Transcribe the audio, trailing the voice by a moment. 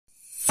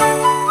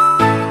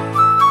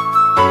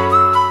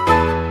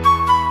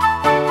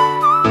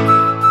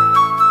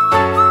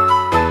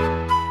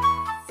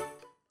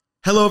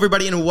Hello,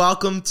 everybody, and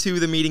welcome to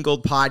the Meeting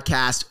Gold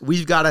podcast.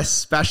 We've got a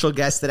special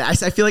guest today.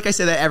 I feel like I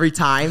say that every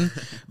time,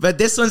 but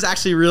this one's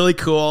actually really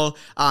cool.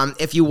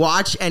 If you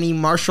watch any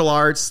martial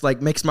arts,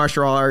 like mixed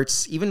martial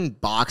arts, even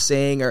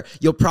boxing, or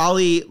you'll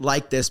probably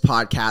like this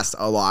podcast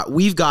a lot.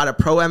 We've got a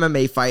pro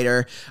MMA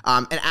fighter,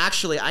 and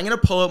actually, I'm going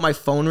to pull out my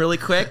phone really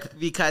quick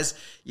because,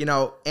 you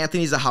know,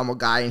 Anthony's a humble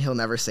guy, and he'll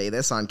never say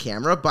this on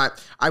camera,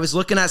 but I was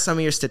looking at some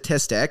of your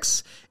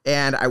statistics,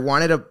 and I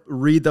wanted to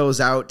read those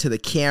out to the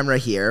camera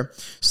here.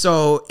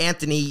 So,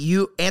 Anthony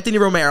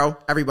Romero,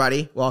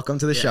 everybody, welcome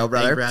to the show,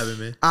 brother. Thanks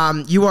for having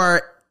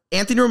me.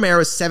 Anthony Romero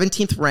is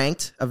 17th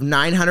ranked of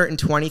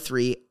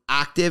 923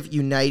 active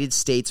United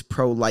States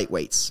pro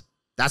lightweights.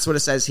 That's what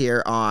it says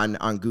here on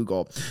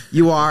Google.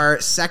 You are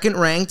second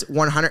ranked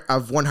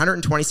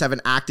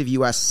 127 active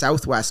U.S.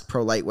 Southwest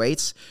pro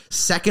lightweights,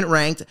 second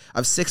ranked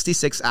of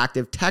 66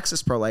 active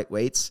Texas pro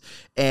lightweights,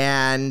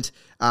 and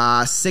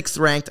sixth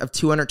ranked of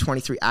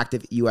 223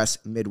 active U.S.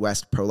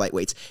 Midwest pro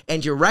lightweights.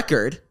 And your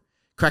record,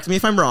 correct me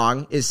if I'm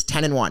wrong, is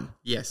 10-1.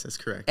 Yes, that's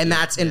correct. And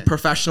that's in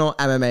professional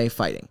MMA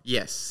fighting.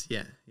 Yes,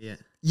 yeah.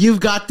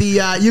 You've got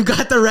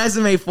the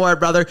resume for it,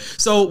 brother.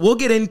 So we'll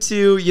get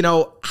into, you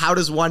know, how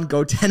does one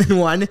go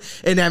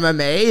 10-1 in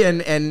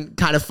MMA and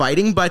kind of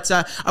fighting. But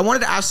I wanted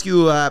to ask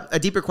you a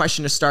deeper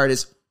question to start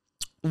is,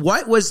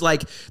 what was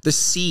like the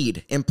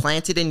seed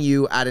implanted in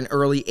you at an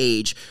early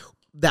age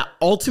that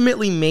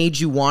ultimately made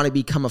you want to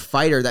become a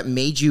fighter, that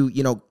made you,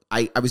 you know,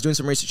 I was doing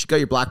some research. You got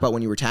your black belt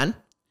when you were 10?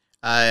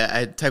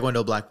 I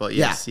Taekwondo black belt,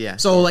 yes, yeah.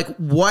 So like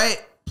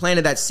what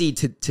planted that seed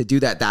to do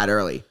that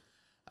early?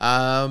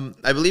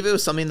 I believe it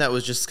was something that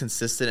was just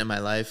consistent in my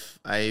life.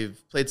 I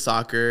played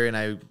soccer and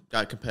I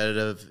got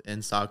competitive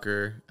in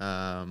soccer,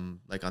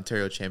 like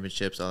Ontario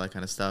championships, all that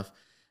kind of stuff.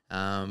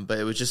 But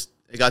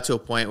it got to a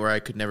point where I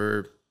could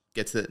never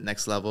get to the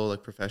next level,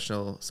 like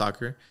professional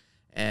soccer.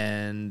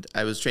 And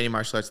I was training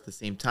martial arts at the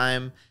same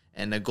time.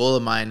 And a goal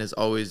of mine is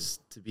always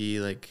to be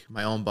like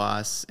my own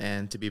boss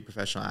and to be a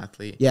professional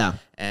athlete. Yeah.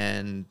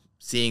 And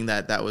seeing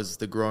that was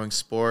the growing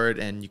sport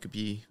and you could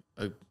be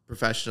a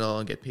professional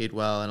and get paid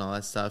well and all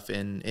that stuff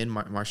in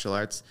martial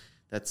arts,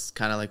 that's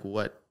kind of like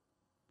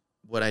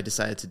what I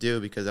decided to do,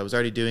 because I was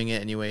already doing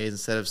it anyways.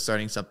 Instead of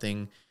starting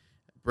something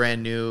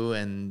brand new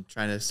and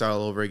trying to start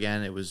all over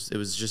again, it was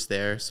just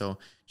there. So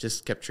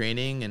just kept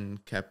training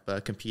and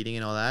kept competing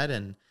and all that,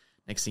 and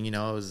next thing you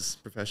know, I was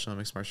a professional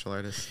mixed martial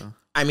artist. So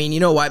I mean, you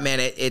know what, man,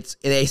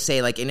 they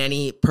say like in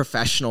any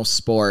professional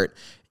sport,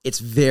 it's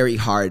very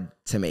hard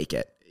to make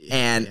it.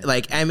 And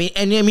I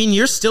mean,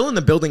 you're still in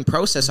the building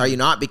process, are you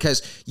not?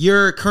 Because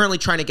you're currently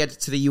trying to get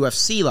to the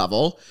UFC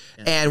level.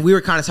 Yeah. And we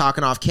were kind of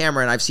talking off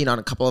camera, and I've seen on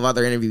a couple of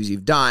other interviews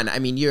you've done. I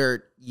mean,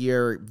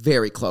 you're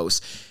very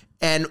close.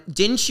 And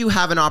didn't you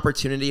have an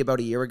opportunity about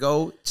a year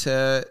ago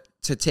to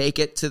take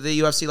it to the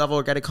UFC level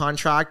or get a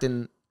contract?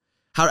 And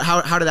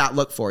how did that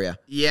look for you?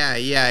 Yeah.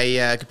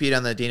 I competed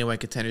on the Dana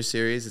White Contender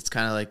Series. It's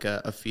kind of like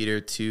a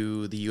feeder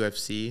to the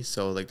UFC.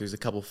 So like there's a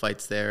couple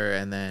fights there,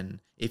 and then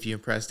if you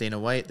impress Dana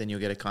White, then you'll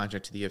get a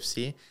contract to the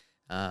UFC.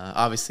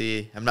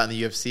 Obviously, I'm not in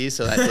the UFC,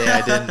 so that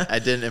day I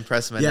didn't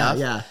impress him enough.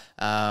 Yeah.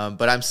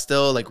 But I'm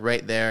still like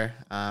right there.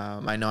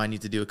 I know I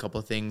need to do a couple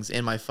of things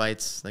in my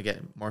fights, like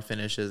get more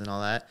finishes and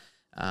all that.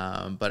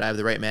 But I have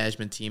the right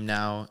management team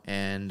now,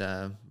 and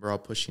we're all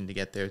pushing to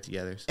get there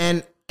together.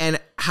 So. And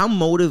how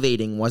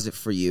motivating was it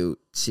for you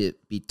to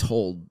be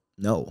told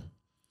no?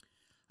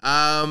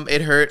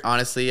 It hurt,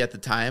 honestly, at the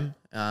time.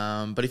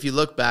 But if you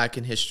look back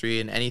in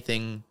history and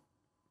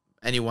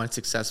anyone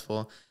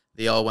successful,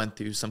 they all went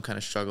through some kind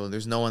of struggle.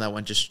 There's no one that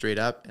went just straight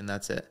up and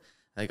that's it.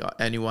 Like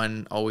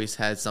anyone always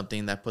had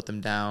something that put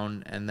them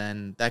down, and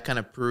then that kind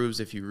of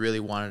proves if you really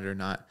want it or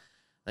not.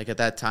 Like at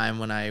that time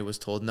when I was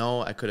told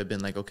no, I could have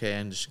been like, okay,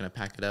 I'm just going to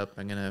pack it up.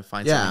 I'm going to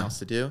find something else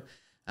to do.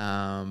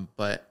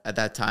 But at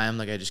that time,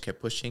 like I just kept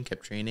pushing,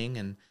 kept training,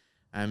 and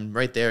I'm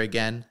right there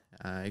again,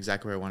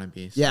 exactly where I want to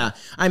be. So. Yeah.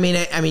 I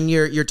mean,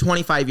 you're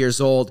 25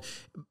 years old.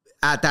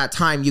 At that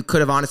time, you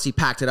could have honestly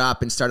packed it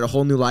up and started a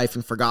whole new life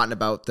and forgotten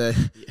about the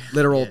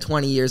literal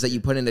 20 years that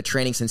you put into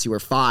training since you were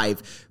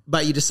 5,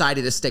 but you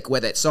decided to stick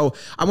with it. So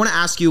I want to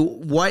ask you,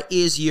 what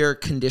is your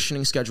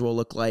conditioning schedule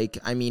look like?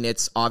 I mean,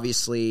 it's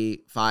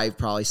obviously 5,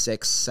 probably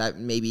 6,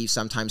 7, maybe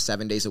sometimes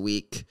 7 days a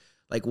week.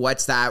 Like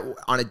what's that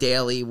on a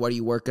daily? What are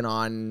you working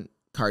on?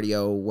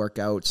 Cardio,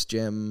 workouts,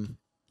 gym?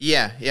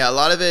 Yeah. A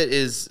lot of it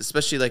is,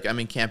 especially like I'm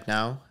in camp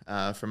now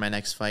for my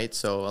next fight.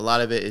 So a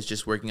lot of it is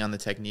just working on the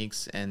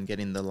techniques and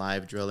getting the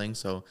live drilling.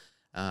 So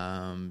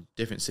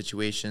different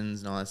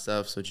situations and all that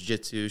stuff. So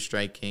jiu-jitsu,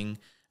 striking,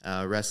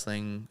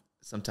 wrestling,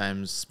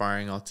 sometimes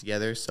sparring all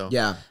together. So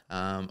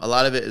a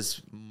lot of it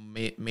is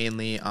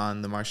mainly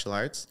on the martial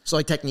arts. So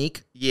like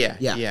technique? Yeah.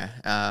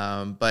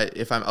 But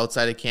if I'm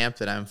outside of camp,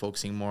 then I'm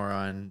focusing more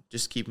on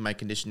just keeping my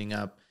conditioning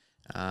up.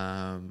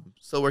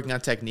 Still working on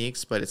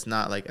techniques, but it's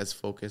not like as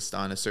focused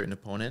on a certain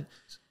opponent.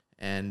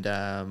 And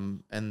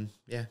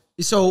yeah.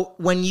 So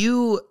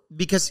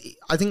because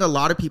I think a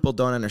lot of people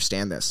don't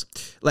understand this.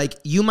 Like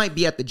you might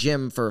be at the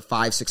gym for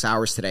 5-6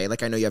 hours today.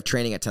 Like I know you have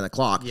training at 10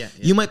 o'clock. Yeah.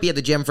 You might be at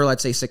the gym for,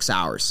 let's say, 6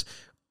 hours.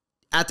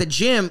 at the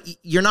gym,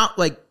 you're not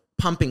like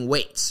pumping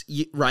weights,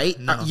 right?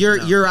 No,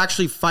 you're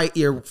actually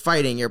you're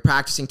fighting, you're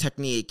practicing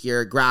technique,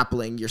 you're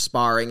grappling, you're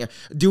sparring,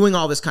 doing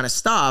all this kind of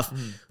stuff.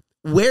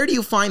 Where do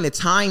you find the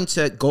time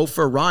to go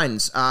for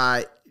runs,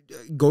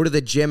 go to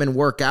the gym and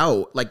work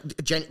out, like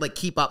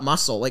keep up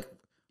muscle? Like,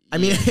 I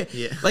mean,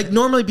 like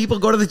normally people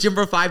go to the gym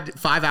for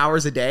 5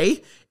 hours a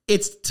day.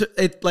 It's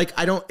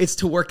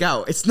to work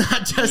out. It's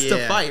not just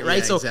to fight,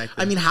 right? So,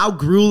 exactly. I mean, how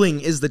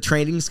grueling is the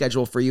training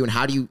schedule for you, and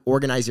how do you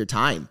organize your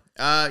time?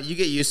 You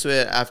get used to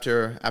it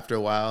after a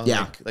while.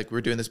 Yeah. Like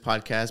we're doing this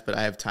podcast, but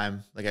I have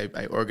time. Like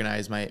I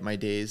organize my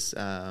days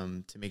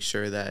to make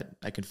sure that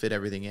I can fit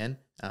everything in.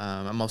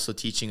 I'm also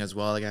teaching as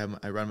well. Like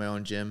I run my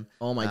own gym.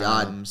 Oh my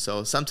God.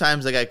 So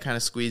sometimes like I kind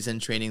of squeeze in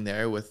training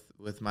there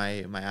with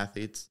my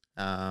athletes.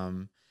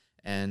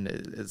 And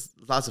it's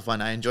lots of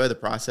fun. I enjoy the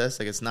process.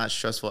 Like it's not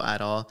stressful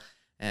at all.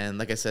 And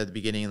like I said at the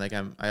beginning, like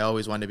I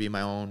always want to be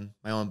my own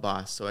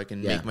boss, so I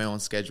can make my own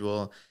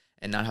schedule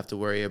and not have to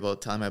worry about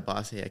telling my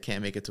boss, hey, I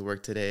can't make it to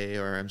work today,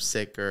 or I'm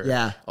sick,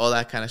 or all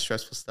that kind of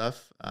stressful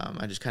stuff.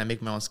 I just kind of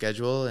make my own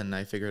schedule and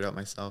I figure it out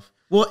myself.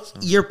 Well,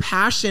 your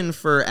passion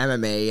for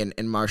MMA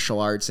and martial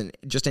arts and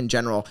just in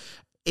general,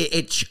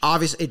 it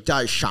obviously it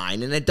does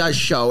shine and it does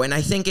show, and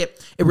I think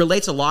it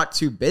relates a lot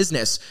to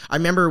business. I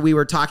remember we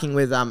were talking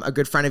with a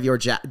good friend of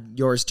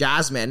yours,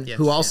 Jasmine,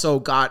 who also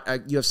got a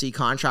UFC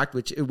contract,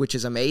 which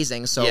is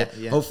amazing. So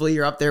hopefully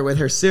you're up there with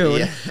her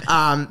soon.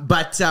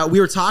 But we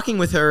were talking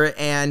with her,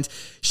 and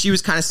she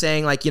was kind of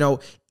saying, like, you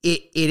know,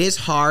 it is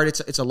hard.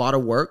 It's a lot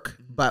of work,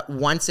 but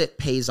once it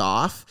pays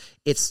off,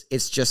 it's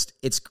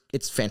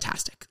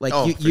fantastic. Like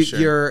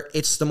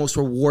it's the most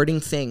rewarding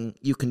thing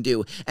you can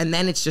do. And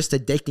then it's just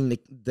addicting,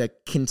 the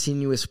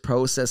continuous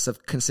process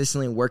of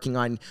consistently working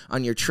on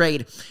your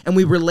trade. And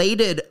we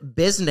related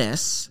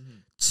business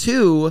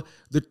to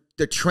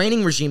the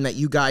training regime that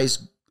you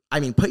guys, I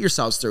mean, put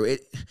yourselves through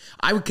it.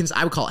 I would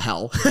call it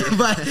hell,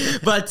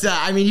 but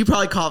I mean, you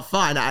probably call it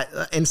fun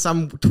in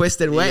some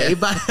twisted way.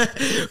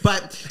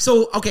 But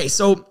so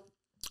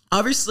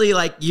obviously,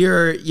 like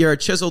you're a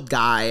chiseled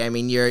guy. I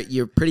mean,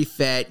 you're pretty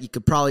fit. You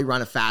could probably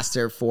run a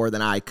faster 4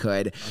 than I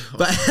could.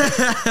 But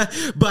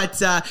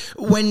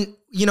when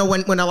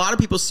a lot of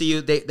people see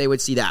you, they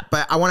would see that.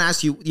 But I want to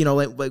ask you, you know,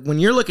 like when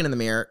you're looking in the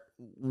mirror,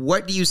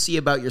 what do you see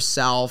about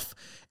yourself,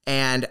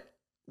 and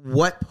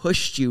what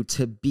pushed you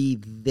to be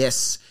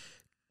this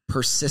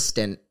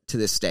persistent to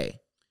this day?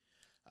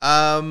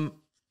 I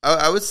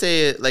would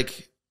say,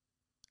 like,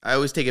 I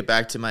always take it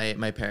back to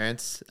my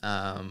parents.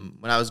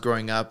 When I was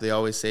growing up, they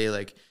always say,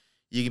 like,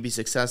 you can be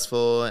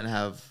successful and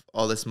have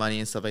all this money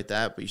and stuff like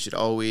that, but you should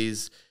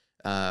always,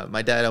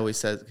 my dad always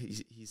says,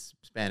 he's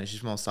Spanish, he's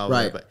from El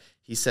Salvador, but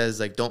he says,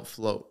 like, don't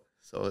float.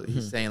 So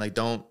he's saying, like,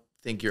 don't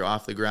think you're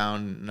off the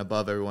ground and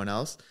above everyone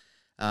else.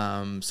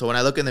 So when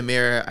I look in the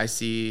mirror, I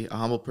see a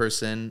humble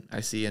person. I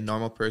see a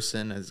normal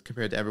person as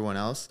compared to everyone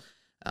else.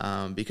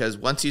 Because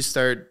once you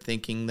start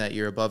thinking that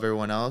you're above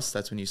everyone else,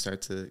 that's when you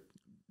start to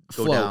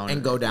go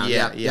down.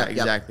 Yeah,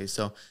 exactly.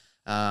 So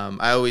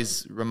I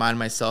always remind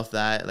myself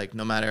that, like,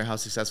 no matter how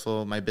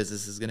successful my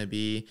business is going to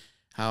be,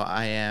 how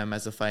I am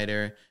as a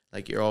fighter,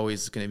 like, you're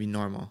always going to be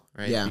normal,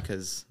 right? Yeah.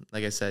 Because,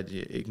 like I said,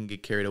 it can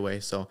get carried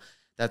away. So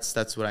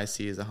that's what I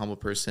see as a humble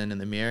person in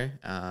the mirror,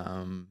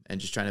 and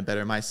just trying to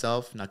better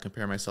myself, not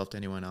compare myself to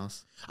anyone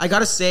else. I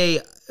gotta say,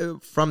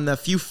 from the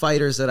few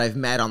fighters that I've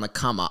met on the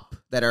come up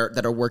that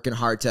are working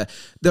hard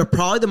they're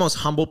probably the most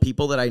humble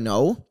people that I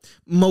know.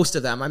 Most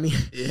of them. I mean,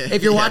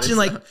 if you're watching,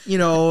 like, you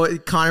know,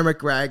 Conor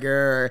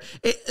McGregor,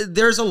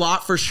 there's a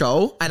lot for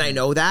show, and I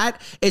know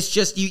that. It's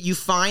just you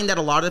find that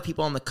a lot of the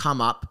people on the come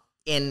up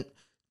in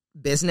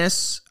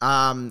business,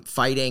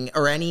 fighting,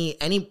 or any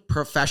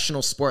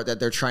professional sport that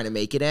they're trying to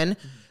make it in,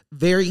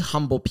 very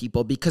humble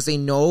people, because they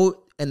know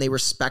and they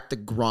respect the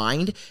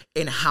grind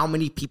and how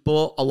many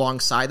people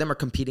alongside them are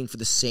competing for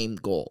the same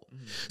goal.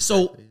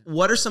 So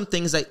what are some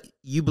things that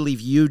you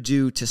believe you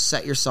do to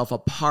set yourself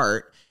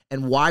apart,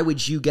 and why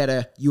would you get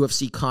a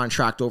UFC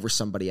contract over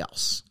somebody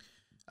else?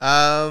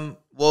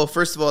 Well,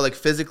 first of all, like,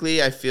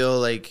 physically, I feel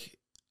like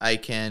I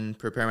can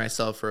prepare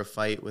myself for a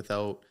fight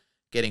without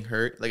getting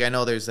hurt. Like, I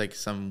know there's, like,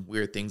 some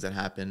weird things that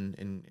happen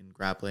in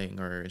grappling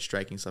or in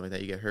striking, stuff like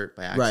that. You get hurt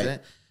by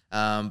accident.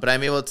 Right. But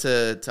I'm able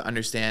to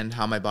understand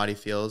how my body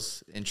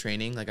feels in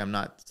training. Like, I'm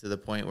not to the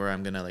point where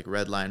I'm going to, like,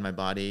 redline my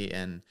body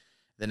and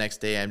the next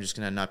day I'm just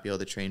going to not be able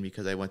to train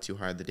because I went too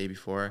hard the day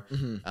before,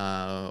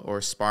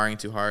 or sparring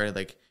too hard.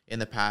 Like, in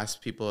the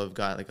past, people have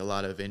got, like, a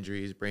lot of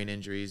injuries, brain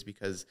injuries,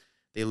 because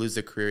they lose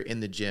their career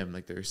in the gym.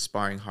 Like, they're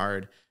sparring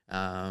hard,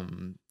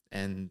 and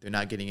they're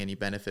not getting any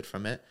benefit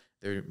from it.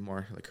 They're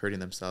more, like, hurting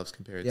themselves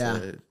compared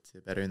to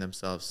bettering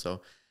themselves.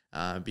 So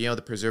being able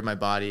to preserve my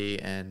body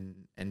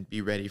and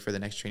be ready for the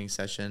next training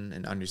session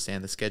and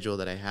understand the schedule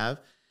that I have.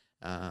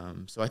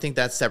 So I think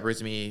that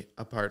separates me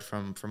apart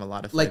from a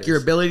lot of fighters. Like, your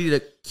ability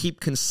to keep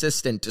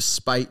consistent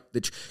despite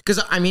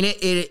because I mean,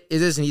 it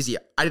isn't easy.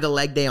 I did a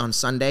leg day on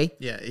Sunday,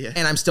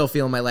 and I'm still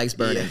feeling my legs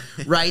burning,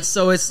 right?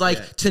 So it's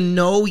like, to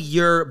know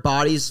your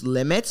body's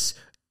limits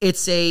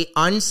it's a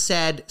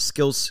unsaid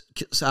skill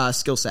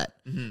set.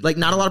 Like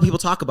not a lot of people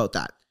talk about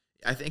that.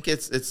 I think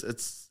it's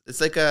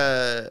like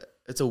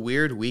it's a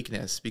weird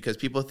weakness because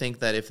people think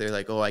that if they're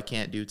like, oh, I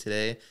can't do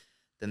today,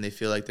 then they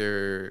feel like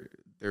they're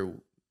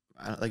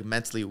like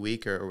mentally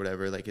weak or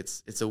whatever. Like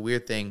it's a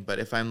weird thing. But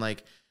if I'm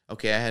like,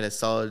 okay, I had a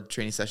solid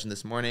training session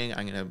this morning,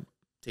 I'm gonna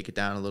take it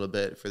down a little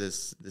bit for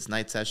this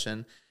night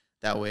session.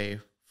 That way,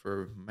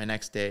 for my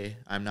next day,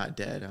 I'm not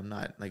dead. I'm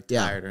not like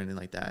tired or anything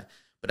like that.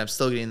 But I'm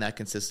still getting that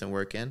consistent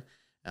work in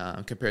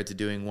compared to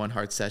doing one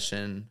hard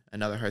session,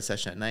 another hard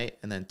session at night,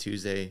 and then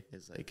Tuesday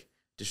is like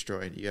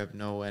destroyed. You have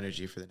no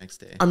energy for the next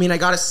day. I mean, I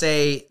gotta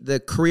say, the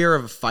career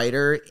of a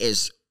fighter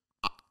is,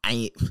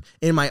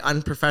 in my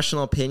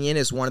unprofessional opinion,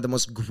 is one of the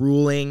most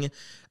grueling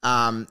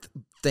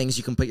things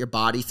you can put your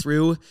body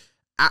through.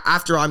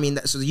 After all, I mean,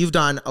 so you've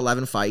done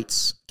 11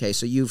 fights. Okay,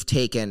 so you've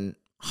taken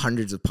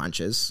hundreds of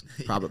punches,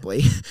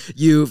 probably.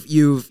 You've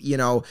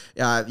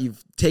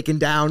taken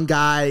down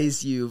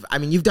guys. You've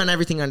done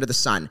everything under the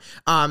sun.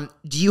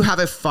 Do you have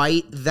a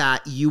fight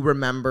that you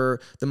remember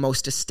the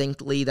most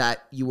distinctly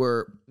that you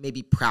were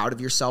maybe proud of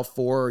yourself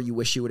for, or you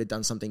wish you would have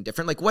done something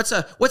different? Like, what's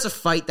a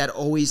fight that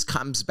always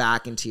comes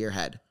back into your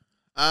head?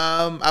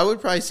 I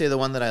would probably say the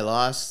one that I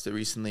lost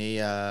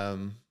recently. I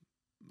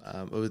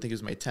would think it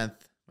was my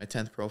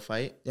 10th pro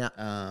fight. Yeah.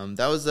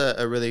 That was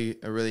a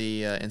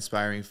really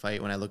inspiring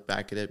fight when I look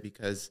back at it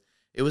because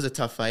it was a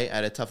tough fight. I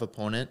had a tough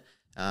opponent.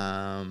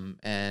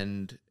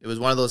 And it was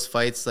one of those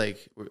fights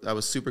like I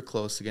was super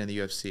close to getting the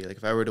UFC. Like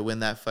if I were to win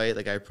that fight,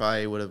 like I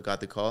probably would have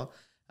got the call.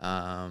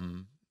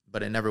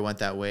 But it never went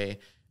that way.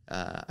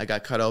 I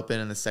got cut open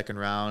in the second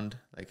round.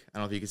 Like I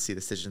don't know if you can see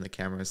the stitches in the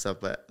camera and stuff,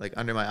 but like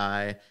under my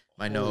eye,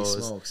 my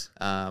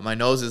my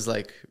nose is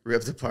like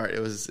ripped apart.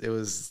 It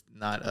was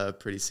not a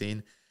pretty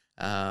scene.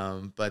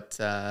 But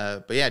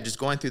yeah, just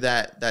going through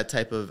that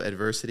type of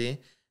adversity,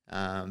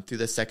 through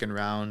the second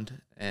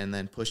round and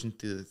then pushing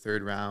through the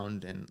third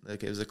round, and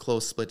like it was a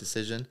close split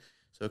decision,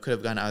 so it could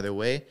have gone either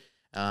way.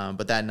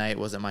 But that night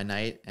wasn't my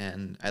night,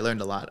 and I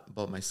learned a lot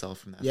about myself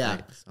from that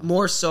fight. So.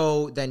 More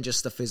so than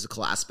just the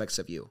physical aspects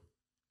of you.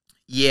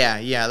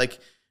 Yeah, like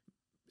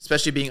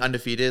especially being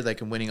undefeated,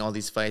 like and winning all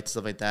these fights,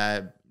 stuff like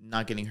that,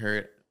 not getting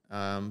hurt,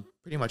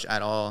 pretty much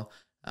at all.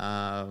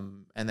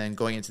 And then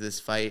going into this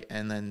fight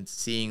and then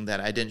seeing that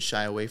I didn't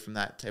shy away from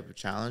that type of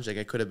challenge. Like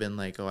I could have been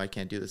like, oh, I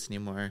can't do this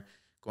anymore,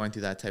 going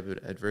through that type of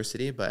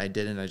adversity, but I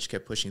didn't. I just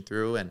kept pushing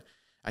through, and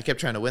I kept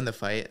trying to win the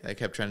fight. I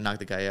kept trying to knock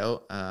the guy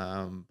out.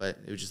 But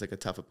it was just like a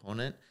tough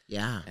opponent.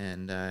 Yeah.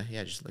 And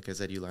just like I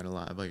said, you learn a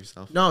lot about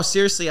yourself. No,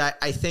 seriously,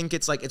 I think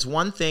it's like, it's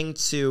one thing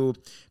to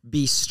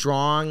be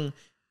strong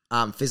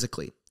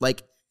physically.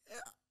 Like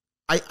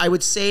I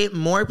would say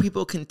more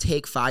people can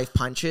take 5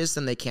 punches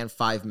than they can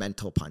 5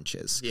 mental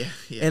punches. Yeah.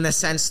 In the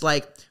sense,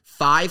 like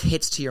 5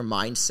 hits to your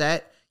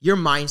mindset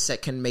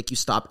can make you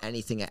stop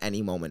anything at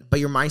any moment, but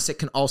your mindset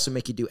can also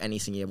make you do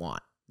anything you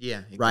want. Yeah.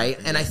 Exactly. Right.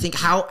 And I think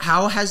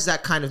how has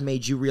that kind of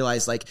made you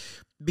realize, like,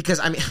 because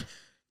I mean,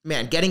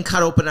 man, getting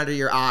cut open under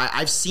your eye,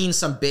 I've seen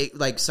some big,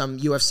 like some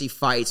UFC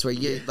fights where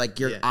you like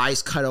your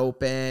eyes cut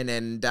open,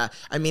 and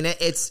I mean,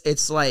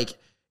 it's like,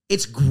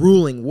 it's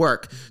grueling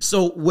work.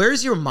 So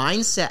where's your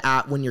mindset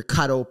at when you're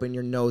cut open,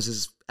 your nose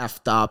is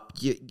effed up,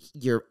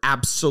 you're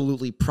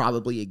absolutely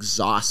probably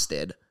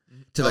exhausted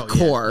to the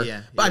core.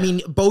 But I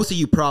mean, both of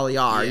you probably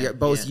are.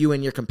 You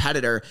and your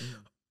competitor.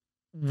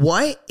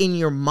 What in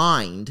your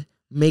mind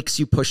makes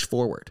you push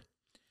forward?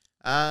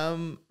 I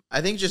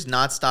think just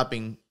not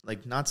stopping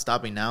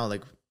now.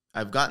 Like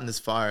I've gotten this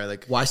far.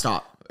 Like why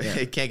stop?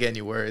 It can't get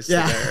any worse.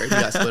 Yeah. Like, I already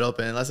got split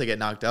open unless I get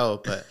knocked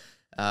out. But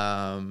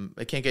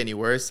it can't get any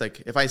worse.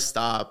 Like if I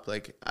stop,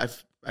 like I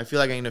feel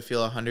like I'm gonna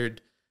feel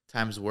 100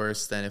 times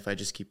worse than if I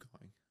just keep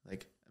going.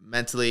 Like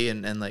mentally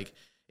and like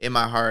in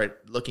my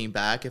heart, looking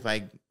back, if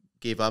I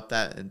gave up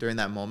that during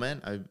that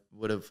moment, I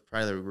would have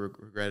probably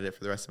regretted it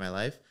for the rest of my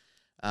life.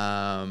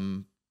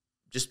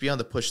 Just be on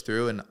the push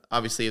through, and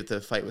obviously if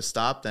the fight was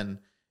stopped, then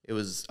it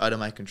was out of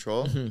my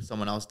control. Mm-hmm.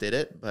 Someone else did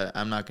it, but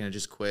I'm not going to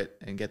just quit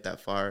and get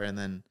that far and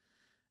then,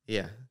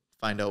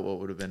 find out what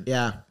would have been.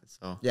 Yeah.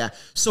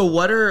 So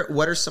what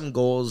are some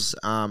goals?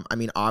 I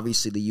mean,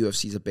 obviously the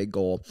UFC is a big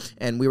goal,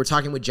 and we were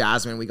talking with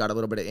Jasmine. We got a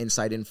little bit of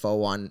inside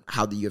info on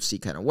how the UFC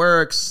kind of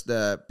works,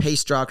 the pay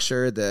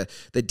structure, the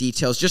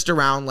details, just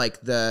around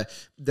like the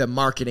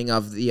marketing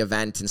of the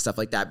event and stuff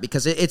like that,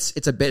 because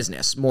it's a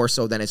business more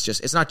so than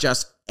it's not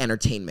just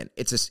entertainment.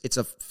 It's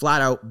a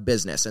flat out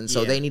business, and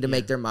so they need to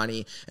make their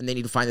money, and they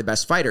need to find the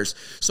best fighters.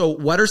 So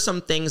what are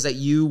some things that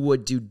you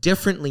would do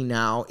differently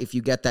now if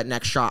you get that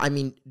next shot? I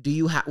mean, do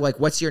you have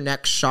what's your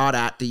next shot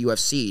at the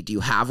UFC? Do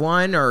you have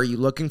one, or are you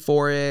looking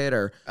for it?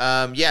 Or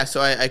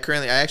so I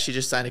actually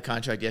just signed a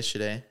contract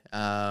yesterday.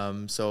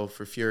 So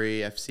for Fury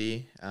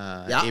FC,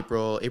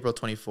 April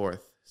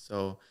 24th.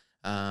 So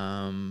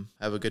I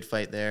have a good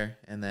fight there,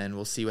 and then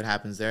we'll see what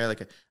happens there.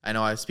 Like I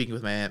know I was speaking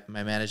with my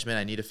management.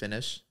 I need to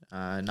finish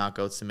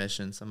knockout,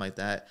 submission, something like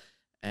that,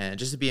 and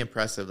just to be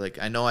impressive. Like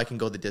I know I can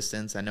go the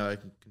distance. I know I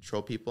can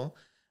control people.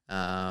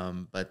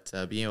 But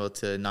being able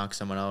to knock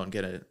someone out and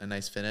get a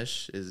nice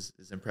finish is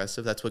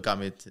impressive. That's what got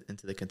me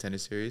into the Contender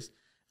Series.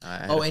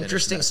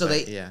 Interesting. So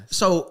fight.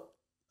 So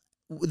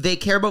they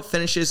care about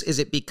finishes. Is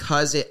it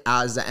because it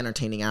has the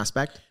entertaining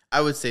aspect?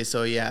 I would say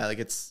so. Yeah, like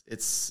it's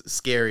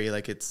scary.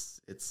 Like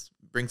it's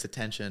brings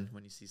attention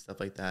when you see stuff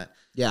like that.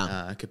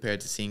 Yeah. Compared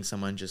to seeing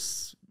someone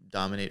just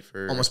dominate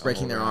for almost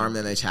breaking their arm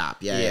and they tap.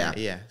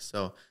 Yeah.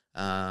 So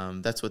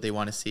that's what they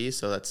want to see.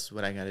 So that's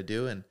what I got to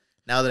do. And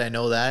now that I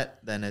know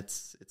that, then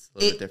it's a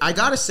little bit different. I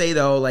gotta say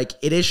though, like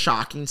it is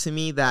shocking to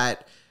me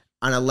that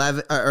an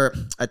 11 or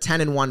a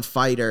 10-1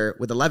 fighter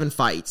with 11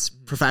 fights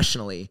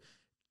professionally,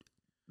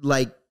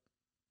 like,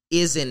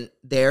 isn't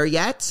there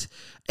yet.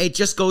 It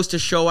just goes to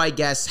show, I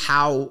guess,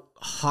 how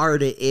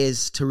hard it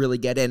is to really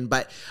get in.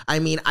 But I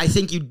mean, I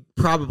think you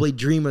probably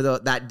dream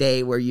of that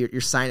day where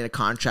you're signing a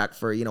contract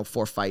for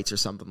 4 fights or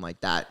something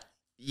like that.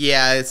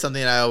 Yeah, it's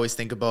something I always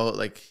think about.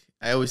 Like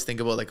I always think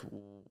about like,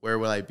 where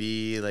will I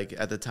be like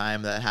at the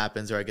time that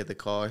happens or I get the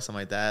call or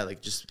something like that?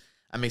 Like just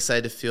I'm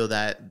excited to feel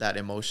that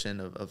emotion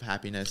of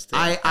happiness.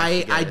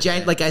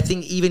 I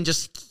think even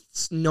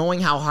just knowing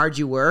how hard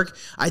you work,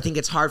 I think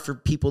it's hard for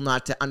people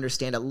not to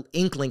understand an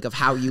inkling of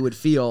how you would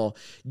feel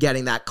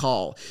getting that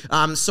call.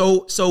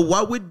 So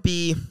what would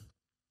be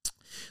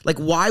like?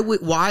 Why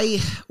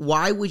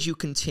would you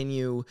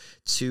continue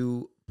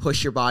to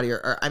push your body?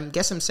 Or I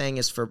guess I'm saying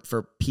is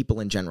for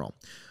people in general.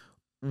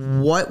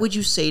 What would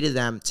you say to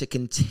them to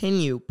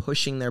continue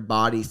pushing their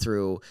body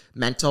through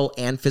mental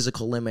and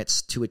physical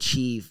limits to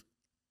achieve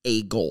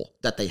a goal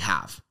that they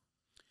have?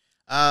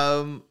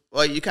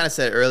 Well, you kind of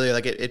said earlier,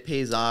 like it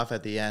pays off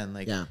at the end.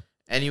 Like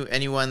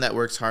anyone that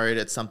works hard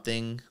at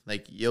something,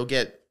 like you'll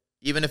get,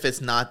 even if it's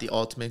not the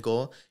ultimate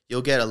goal,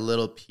 you'll get a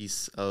little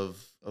piece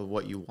of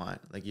what you want.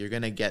 Like you're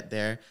going to get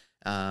there.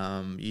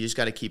 You just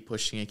got to keep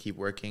pushing and keep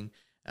working.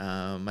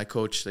 My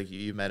coach, like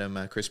you met him,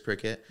 Chris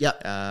Prickett.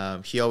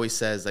 Yep. He always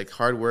says like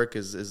hard work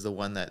is the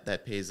one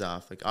that pays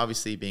off. Like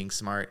obviously being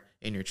smart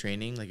in your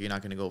training, like you're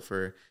not going to go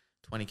for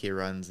 20K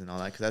runs and all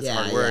that because that's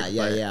hard work.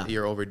 But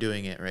you're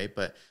overdoing it, right?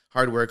 But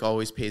hard work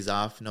always pays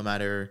off, no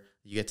matter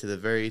you get to the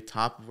very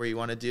top of where you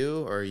want to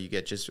do or you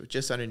get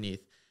just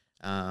underneath.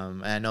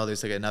 And I know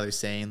there's like another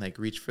saying like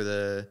reach for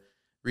the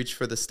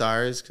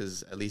stars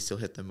because at least you'll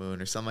hit the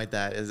moon or something like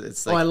that.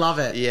 It's like, I love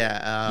it.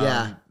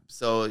 Yeah.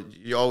 So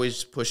you're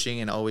always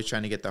pushing and always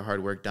trying to get the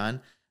hard work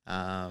done,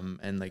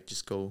 and like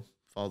just go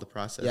follow the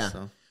process. Yeah.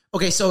 So.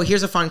 Okay, so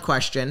here's a fun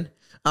question.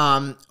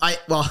 It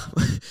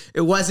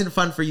wasn't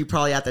fun for you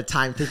probably at the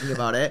time thinking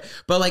about it,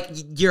 but like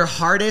your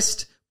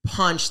hardest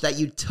punch that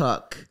you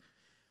took,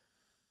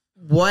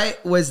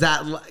 what was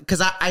that? Because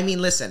I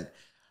mean, listen,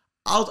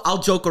 I'll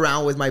joke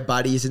around with my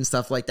buddies and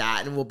stuff like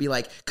that, and we'll be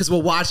like, because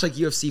we'll watch like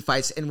UFC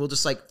fights, and we'll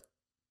just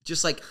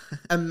like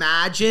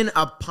imagine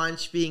a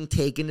punch being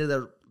taken to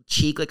the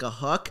cheek like a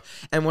hook,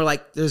 and we're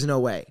like, there's no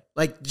way.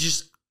 Like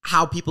just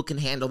how people can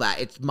handle that,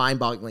 it's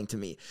mind-boggling to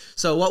me.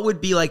 So what would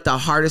be like the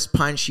hardest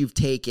punch you've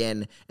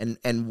taken,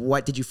 and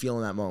what did you feel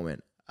in that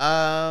moment?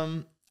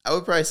 I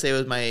would probably say it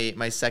was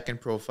my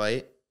second pro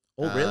fight.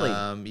 Oh,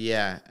 really?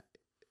 Yeah.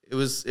 It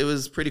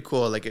was pretty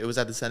cool. Like it was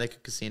at the Seneca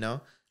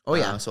Casino. Oh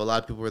yeah. So a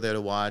lot of people were there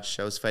to watch.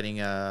 I was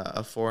fighting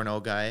a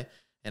 4-0 guy,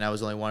 and I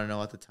was only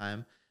 1-0 at the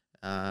time.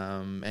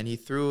 And he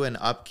threw an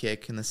up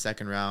kick in the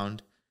second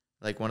round,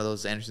 like one of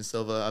those Anderson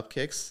Silva up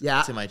kicks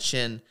to my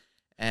chin.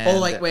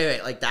 And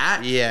wait, like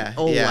that? Yeah.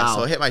 Oh, yeah. wow.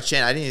 So it hit my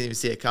chin. I didn't even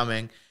see it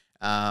coming.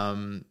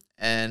 And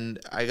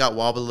I got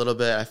wobbled a little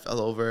bit. I fell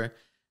over,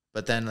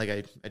 but then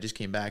like I just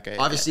came back. You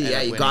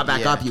got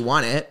back up. You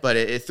won it. But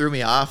it threw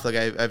me off. Like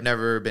I've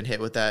never been hit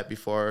with that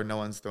before. No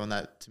one's thrown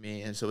that to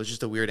me. And so it was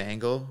just a weird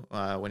angle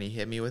when he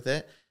hit me with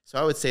it. So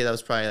I would say that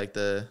was probably like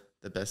the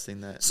best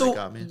thing that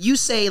got me. You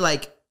say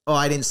like, oh,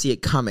 I didn't see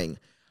it coming.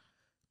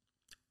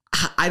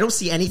 I don't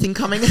see anything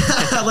coming.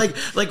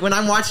 like when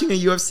I'm watching a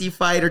UFC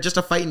fight or just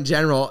a fight in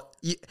general,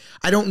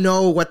 I don't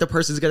know what the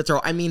person's going to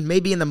throw. I mean,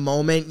 maybe in the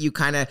moment you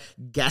kind of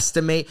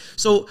guesstimate.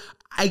 So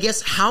I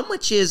guess how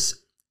much is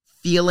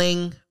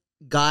feeling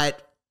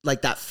gut,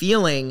 like that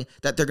feeling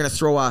that they're going to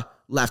throw a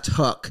left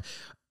hook,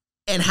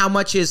 and how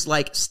much is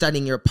like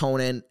studying your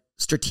opponent,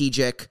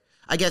 strategic?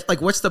 I guess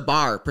like what's the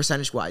bar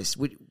percentage wise?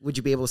 Would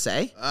you be able to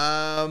say?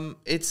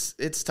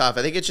 It's tough.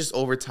 I think it's just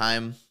over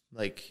time,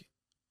 like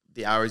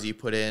the hours you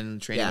put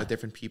in training with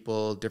different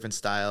people, different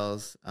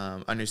styles,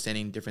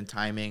 understanding different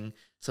timing.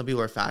 Some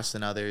people are faster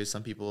than others.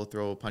 Some people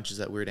throw punches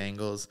at weird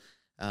angles.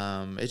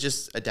 It's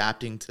just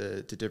adapting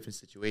to different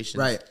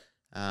situations. Right.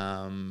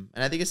 And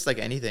I think it's like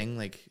anything,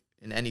 like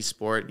in any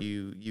sport,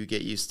 you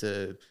get used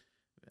to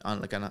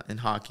in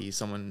hockey,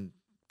 someone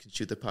can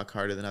shoot the puck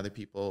harder than other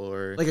people,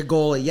 or like a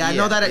goalie. Yeah, I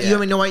know that.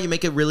 You know what? You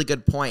make a really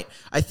good point.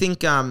 I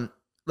think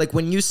like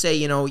when you say,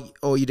 you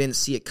didn't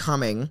see it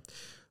coming,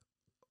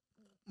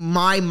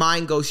 my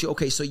mind goes to,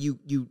 okay, so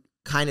you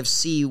kind of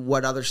see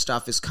what other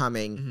stuff is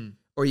coming,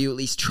 or you at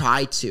least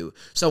try to.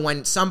 So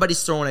when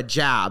somebody's throwing a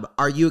jab,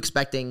 are you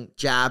expecting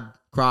jab,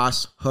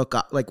 cross, hook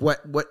up? Like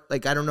what,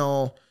 like, I don't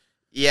know.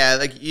 Yeah,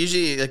 like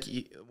usually, like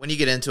when you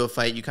get into a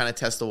fight, you kind of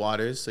test the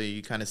waters, so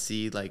you kind of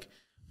see like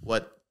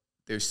what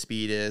their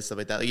speed is, stuff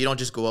like that. Like, you don't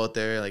just go out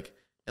there like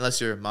unless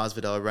you're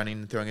Masvidal running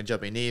and throwing a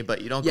jumping knee,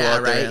 but you don't go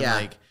out there and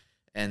like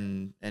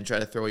and try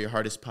to throw your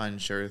hardest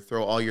punch or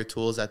throw all your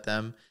tools at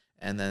them,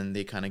 and then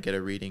they kind of get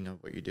a reading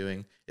of what you're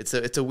doing.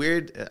 It's a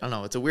weird, I don't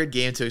know, it's a weird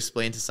game to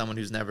explain to someone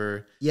who's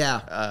never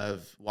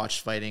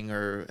watched fighting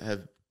or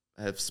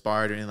have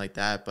sparred or anything like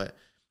that, but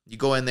you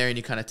go in there and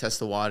you kind of test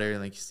the water and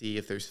like see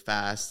if they're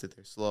fast, if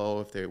they're slow,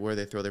 if they're where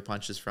they throw their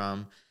punches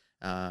from,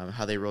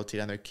 how they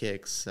rotate on their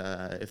kicks,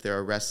 if they're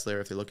a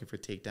wrestler, if they're looking for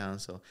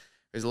takedowns. So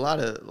there's a lot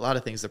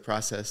of things to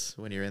process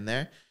when you're in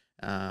there,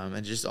 and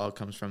it just all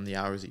comes from the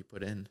hours that you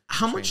put in.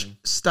 How much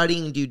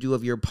studying do you do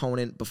of your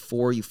opponent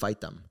before you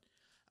fight them?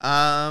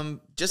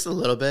 Just a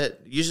little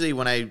bit. Usually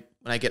when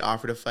I get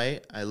offered a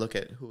fight, I look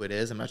at who it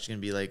is. I'm not just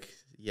gonna be like,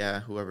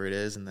 yeah, whoever it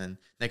is, and then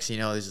next thing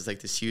you know, there's just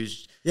like this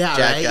huge jack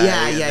guy.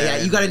 Yeah.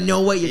 You got to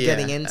know what you're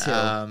getting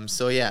into.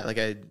 So yeah, like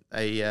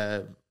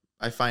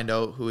I find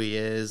out who he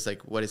is,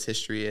 like what his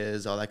history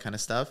is, all that kind of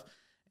stuff,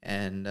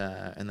 and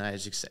then I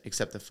just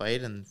accept the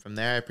fight, and from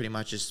there I pretty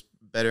much just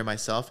better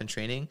myself in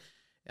training.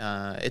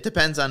 It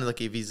depends on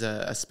like if he's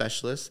a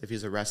specialist. If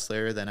he's a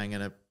wrestler, then I'm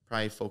gonna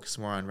probably focus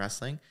more on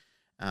wrestling,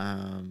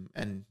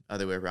 and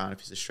other way around. If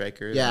he's a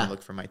striker, then I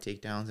look for my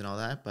takedowns and all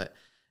that. But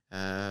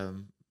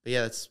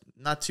yeah, it's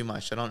not too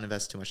much. I don't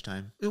invest too much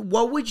time.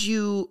 What would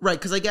you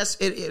because I guess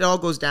it all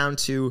goes down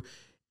to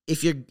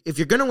if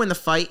you're gonna win the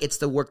fight, it's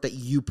the work that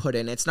you put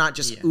in. It's not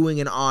just oohing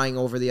and awing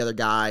over the other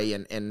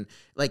guy and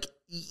like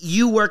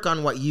you work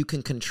on what you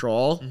can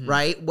control,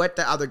 right? What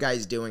the other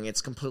guy's doing,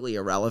 it's completely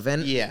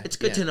irrelevant. Yeah, it's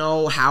good to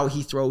know how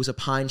he throws a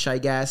punch, I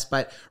guess,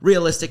 but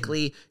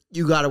realistically,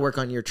 you got to work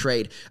on your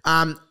trade.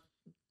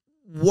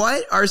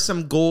 What are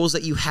some goals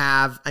that you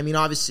have? I mean,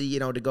 obviously,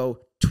 to go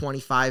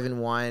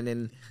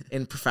 25-1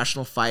 in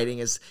professional fighting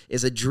is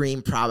a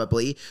dream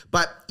probably,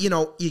 but you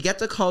get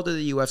the call to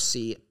the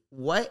UFC.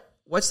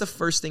 What's the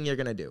first thing you're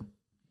going to do?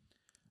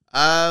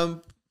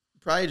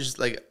 Probably just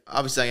like,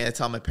 obviously I'm going to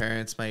tell my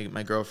parents,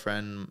 my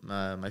girlfriend,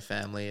 my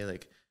family,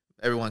 like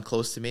everyone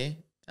close to me.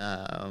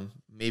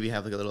 Maybe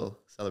have like a little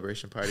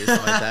celebration party or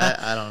something like that.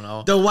 I don't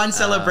know. The one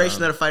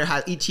celebration that a fighter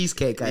has, eat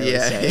cheesecake, I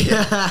would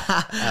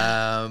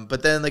say.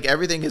 But then like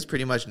everything is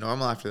pretty much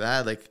normal after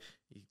that. Like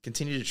you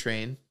continue to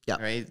train,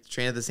 right?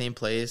 Train at the same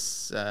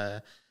place,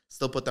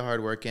 still put the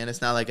hard work in.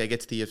 It's not like I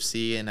get to the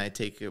UFC and I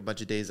take a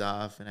bunch of days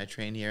off and I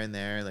train here and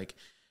there. Like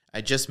I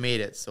just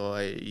made it. So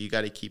you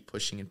got to keep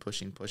pushing and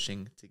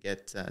pushing to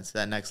get to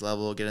that next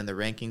level, get in the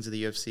rankings of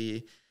the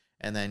UFC,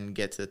 and then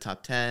get to the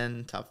top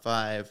 10, top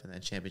 5, and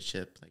then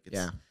championship. Like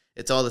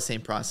it's all the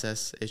same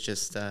process. It's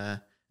just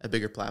a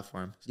bigger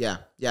platform. Yeah.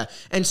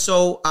 And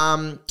so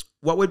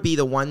what would be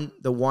the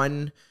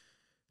one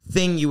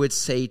thing you would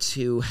say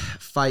to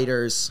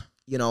fighters,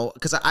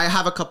 because I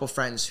have a couple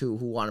friends who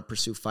want to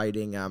pursue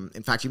fighting.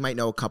 In fact, you might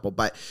know a couple,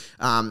 but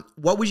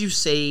what would you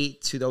say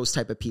to those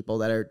type of people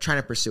that are trying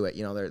to pursue it?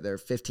 They're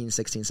 15,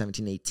 16,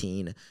 17,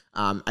 18,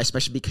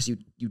 especially because you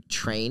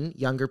train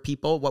younger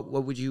people.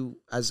 What would you,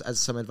 as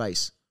some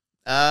advice?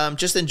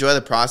 Just enjoy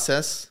the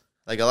process.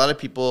 Like a lot of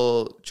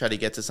people try to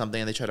get to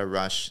something and they try to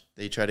rush.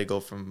 They try to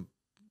go from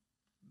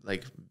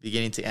like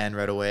beginning to end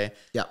right away.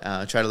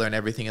 Yeah. Try to learn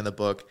everything in the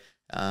book.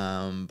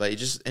 But you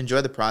just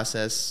enjoy the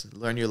process,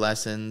 learn your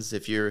lessons.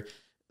 If you're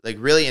like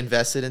really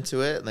invested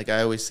into it, like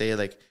I always say,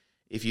 like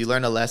if you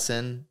learn a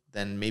lesson,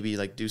 then maybe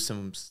like do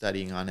some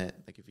studying on it.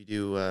 Like if you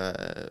do,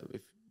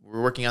 if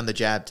we're working on the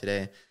jab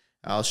today,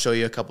 I'll show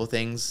you a couple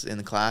things in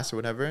the class or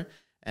whatever,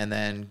 and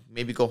then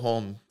maybe go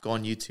home, go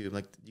on YouTube.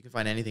 Like you can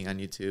find anything on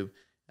YouTube.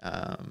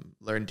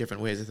 Learn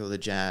different ways to throw the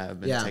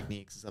jab and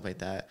techniques and stuff like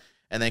that,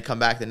 and then come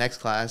back the next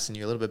class and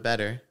you're a little bit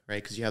better,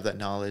 right? Because you have that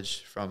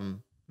knowledge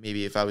from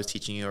maybe if I was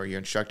teaching you or your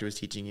instructor was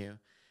teaching you,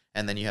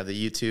 and then you have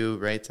the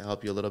YouTube, right, to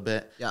help you a little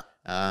bit. Yeah.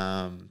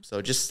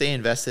 So just stay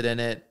invested in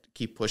it,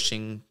 keep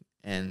pushing,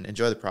 and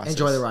enjoy the process.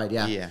 Enjoy the ride,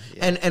 yeah.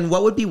 And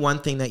what would be one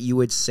thing that you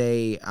would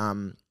say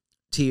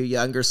to your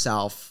younger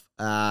self,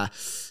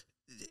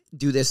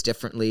 do this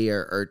differently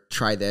or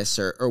try this,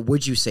 or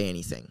would you say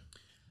anything?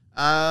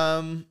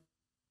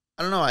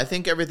 I don't know. I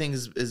think everything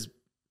has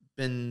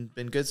been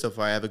good so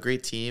far. I have a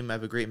great team. I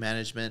have a great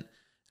management.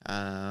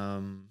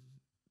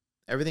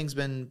 Everything's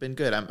been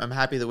good. I'm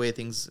happy the way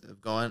things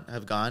have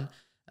gone.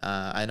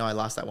 I know I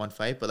lost that one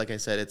fight, but like I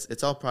said,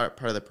 it's all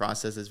part of the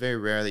process. It's very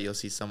rare that you'll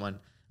see someone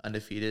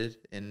undefeated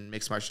in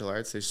mixed martial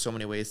arts. There's so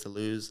many ways to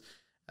lose,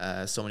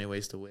 so many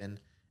ways to win,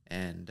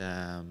 and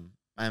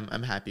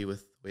I'm happy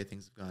with the way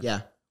things have gone.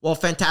 Yeah. Well,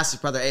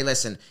 fantastic, brother. Hey,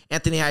 listen,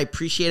 Anthony, I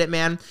appreciate it,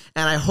 man.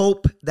 And I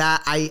hope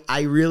that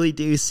I really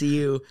do see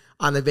you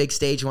on the big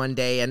stage one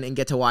day and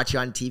get to watch you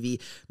on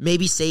TV.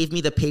 Maybe save me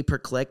the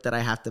pay-per-click that I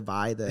have to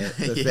buy the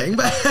thing.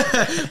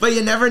 But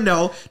you never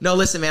know. No,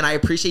 listen, man, I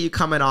appreciate you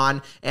coming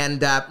on. And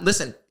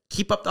listen,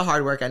 keep up the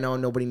hard work. I know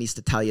nobody needs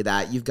to tell you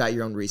that. You've got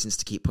your own reasons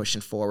to keep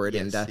pushing forward.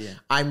 Yes, and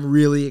I'm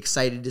really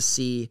excited to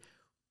see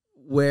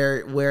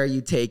where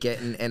you take it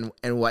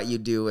and what you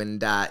do.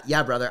 And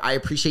yeah, brother, I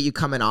appreciate you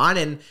coming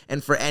on.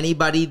 And for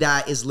anybody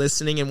that is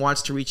listening and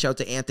wants to reach out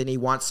to Anthony,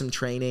 wants some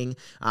training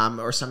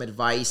or some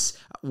advice,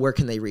 where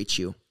can they reach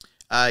you?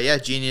 Yeah,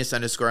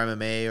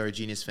 Genius_MMA or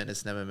Genius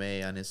Fitness and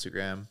MMA on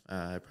Instagram.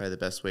 Probably the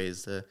best way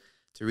is to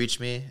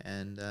reach me.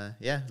 And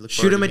yeah,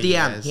 shoot him a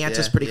DM. He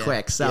answers pretty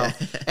quick. So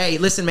hey,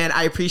 listen, man,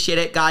 I appreciate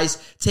it. Guys,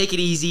 take it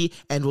easy,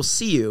 and we'll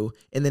see you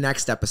in the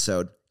next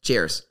episode.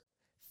 Cheers.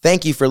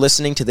 Thank you for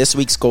listening to this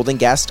week's Golden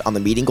Guest on the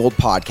Meeting Gold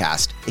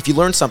podcast. If you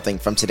learned something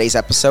from today's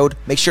episode,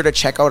 make sure to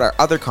check out our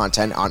other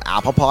content on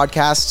Apple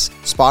Podcasts,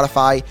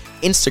 Spotify,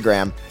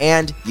 Instagram,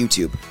 and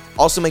YouTube.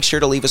 Also, make sure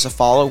to leave us a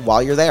follow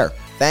while you're there.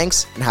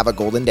 Thanks, and have a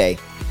golden day.